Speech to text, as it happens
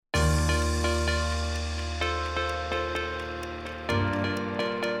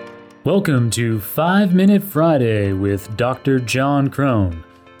Welcome to 5 Minute Friday with Dr. John Crone,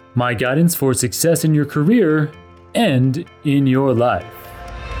 my guidance for success in your career and in your life.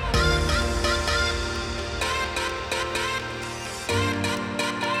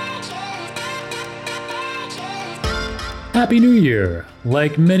 Happy New Year!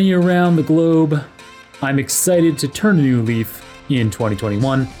 Like many around the globe, I'm excited to turn a new leaf in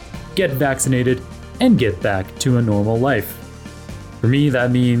 2021, get vaccinated, and get back to a normal life. For me, that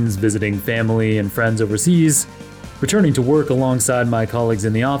means visiting family and friends overseas, returning to work alongside my colleagues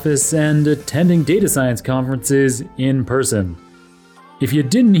in the office, and attending data science conferences in person. If you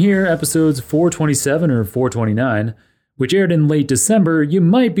didn't hear episodes 427 or 429, which aired in late December, you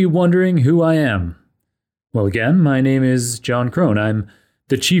might be wondering who I am. Well, again, my name is John Crone. I'm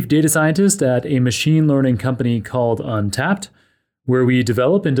the chief data scientist at a machine learning company called Untapped, where we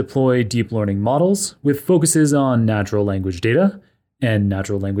develop and deploy deep learning models with focuses on natural language data and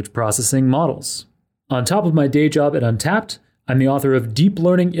natural language processing models. On top of my day job at Untapped, I'm the author of Deep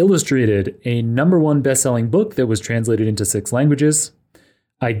Learning Illustrated, a #1 best-selling book that was translated into 6 languages.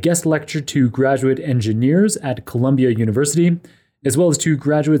 I guest lecture to graduate engineers at Columbia University, as well as to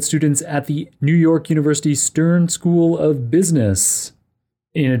graduate students at the New York University Stern School of Business.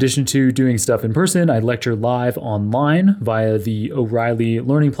 In addition to doing stuff in person, I lecture live online via the O'Reilly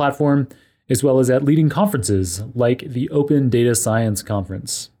Learning Platform, as well as at leading conferences like the Open Data Science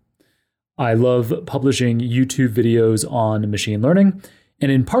Conference. I love publishing YouTube videos on machine learning,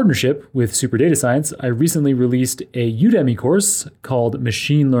 and in partnership with Super Data Science, I recently released a Udemy course called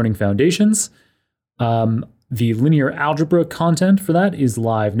Machine Learning Foundations. The linear algebra content for that is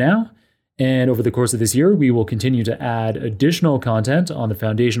live now, and over the course of this year, we will continue to add additional content on the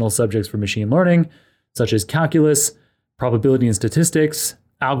foundational subjects for machine learning, such as calculus, probability and statistics,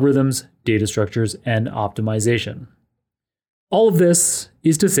 algorithms, data structures, and optimization. All of this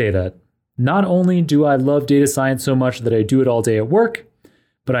is to say that not only do I love data science so much that I do it all day at work,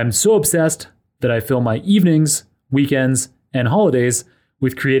 but I'm so obsessed that I fill my evenings, weekends, and holidays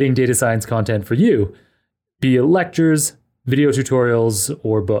with creating data science content for you, be it lectures, video tutorials,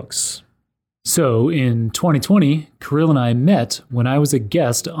 or books. So in 2020, Kirill and I met when I was a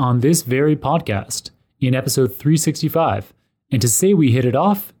guest on this very podcast in episode 365. And to say we hit it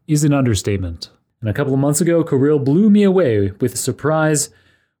off is an understatement. And a couple of months ago, Kirill blew me away with a surprise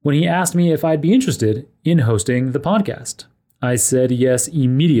when he asked me if I'd be interested in hosting the podcast. I said yes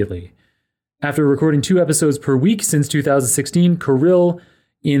immediately. After recording 2 episodes per week since 2016, Kirill,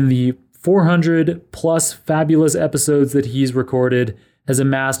 in the 400 plus fabulous episodes that he's recorded, has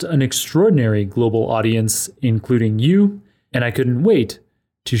amassed an extraordinary global audience, including you, and I couldn't wait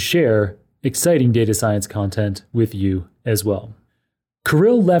to share exciting data science content with you as well.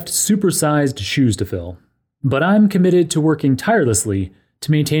 Kirill left supersized shoes to fill, but I'm committed to working tirelessly to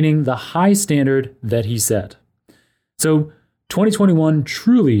maintaining the high standard that he set. So 2021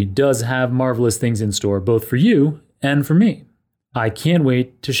 truly does have marvelous things in store, both for you and for me. I can't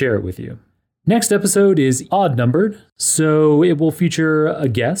wait to share it with you. Next episode is odd-numbered, so it will feature a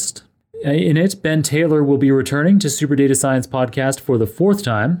guest. In it, Ben Taylor will be returning to Super Data Science Podcast for the 4th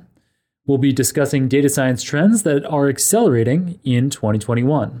time. We'll be discussing data science trends that are accelerating in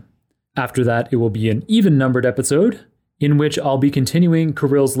 2021. After that, it will be an even-numbered episode in which I'll be continuing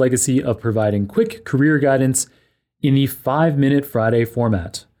Kirill's legacy of providing quick career guidance in the 5 Minute Friday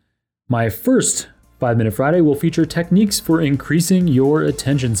format. My first 5 Minute Friday will feature techniques for increasing your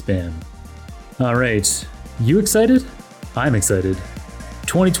attention span. All right, you excited? I'm excited.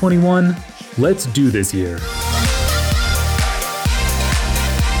 2021, let's do this year.